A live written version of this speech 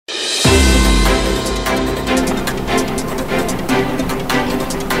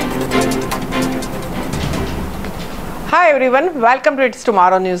Hi everyone, welcome to It's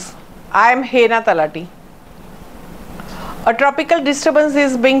Tomorrow News. I am Hena Talati. A tropical disturbance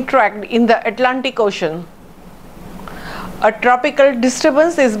is being tracked in the Atlantic Ocean. A tropical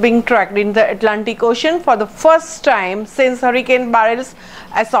disturbance is being tracked in the Atlantic Ocean for the first time since Hurricane Beryl's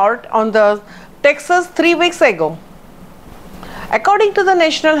assault on the Texas 3 weeks ago. According to the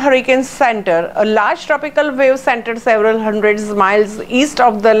National Hurricane Center, a large tropical wave centered several hundred miles east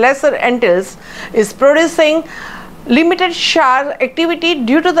of the Lesser Antilles is producing limited shower activity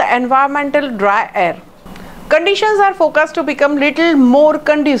due to the environmental dry air. Conditions are forecast to become little more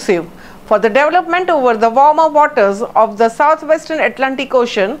conducive for the development over the warmer waters of the southwestern Atlantic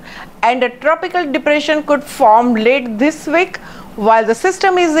Ocean, and a tropical depression could form late this week while the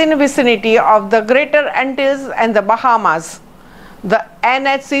system is in vicinity of the Greater Antilles and the Bahamas, the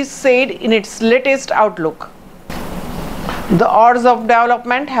NHC said in its latest outlook. The odds of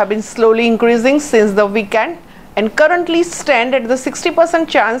development have been slowly increasing since the weekend and currently stand at the 60%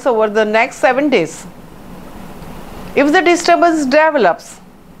 chance over the next 7 days. If the disturbance develops,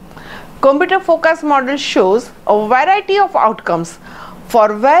 computer forecast model shows a variety of outcomes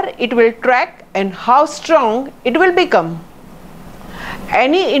for where it will track and how strong it will become.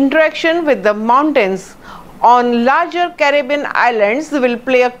 Any interaction with the mountains on larger Caribbean islands will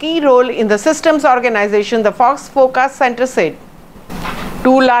play a key role in the system's organization, the Fox Forecast Center said.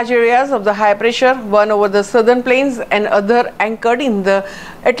 Two large areas of the high pressure, one over the southern plains and other anchored in the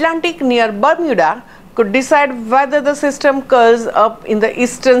Atlantic near Bermuda, could decide whether the system curls up in the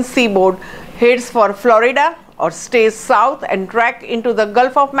eastern seaboard, heads for Florida, or stays south and track into the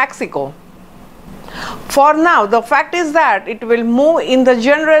Gulf of Mexico. For now, the fact is that it will move in the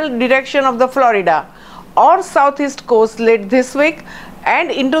general direction of the Florida or southeast coast late this week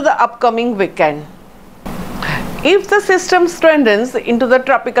and into the upcoming weekend. If the system strengthens into the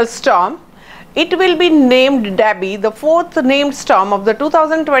tropical storm, it will be named Debbie, the fourth named storm of the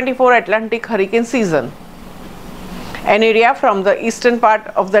 2024 Atlantic hurricane season. An area from the eastern part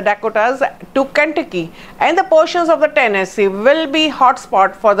of the Dakotas to Kentucky and the portions of the Tennessee will be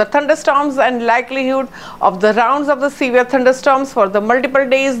hotspot for the thunderstorms and likelihood of the rounds of the severe thunderstorms for the multiple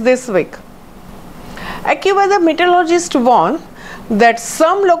days this week. AccuWeather meteorologists warn that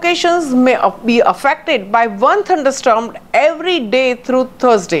some locations may be affected by one thunderstorm every day through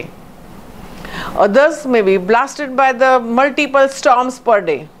Thursday. Others may be blasted by the multiple storms per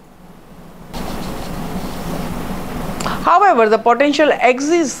day. However, the potential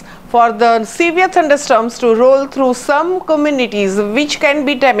exists for the severe thunderstorms to roll through some communities, which can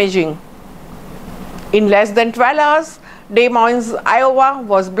be damaging. In less than 12 hours, Des Moines, Iowa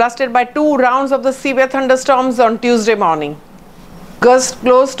was blasted by 2 rounds of the severe thunderstorms on Tuesday morning. Gusts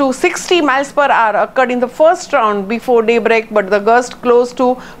close to 60 miles per hour occurred in the first round before daybreak, but the gust close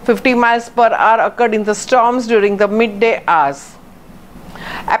to 50 miles per hour occurred in the storms during the midday hours.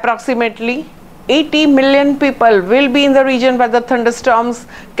 Approximately 80 million people will be in the region where the thunderstorms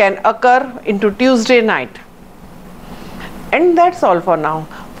can occur into Tuesday night. And that's all for now.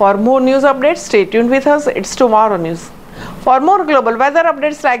 For more news updates, stay tuned with us. It's Tomorrow News. For more global weather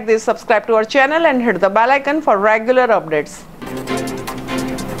updates like this, subscribe to our channel and hit the bell icon for regular updates.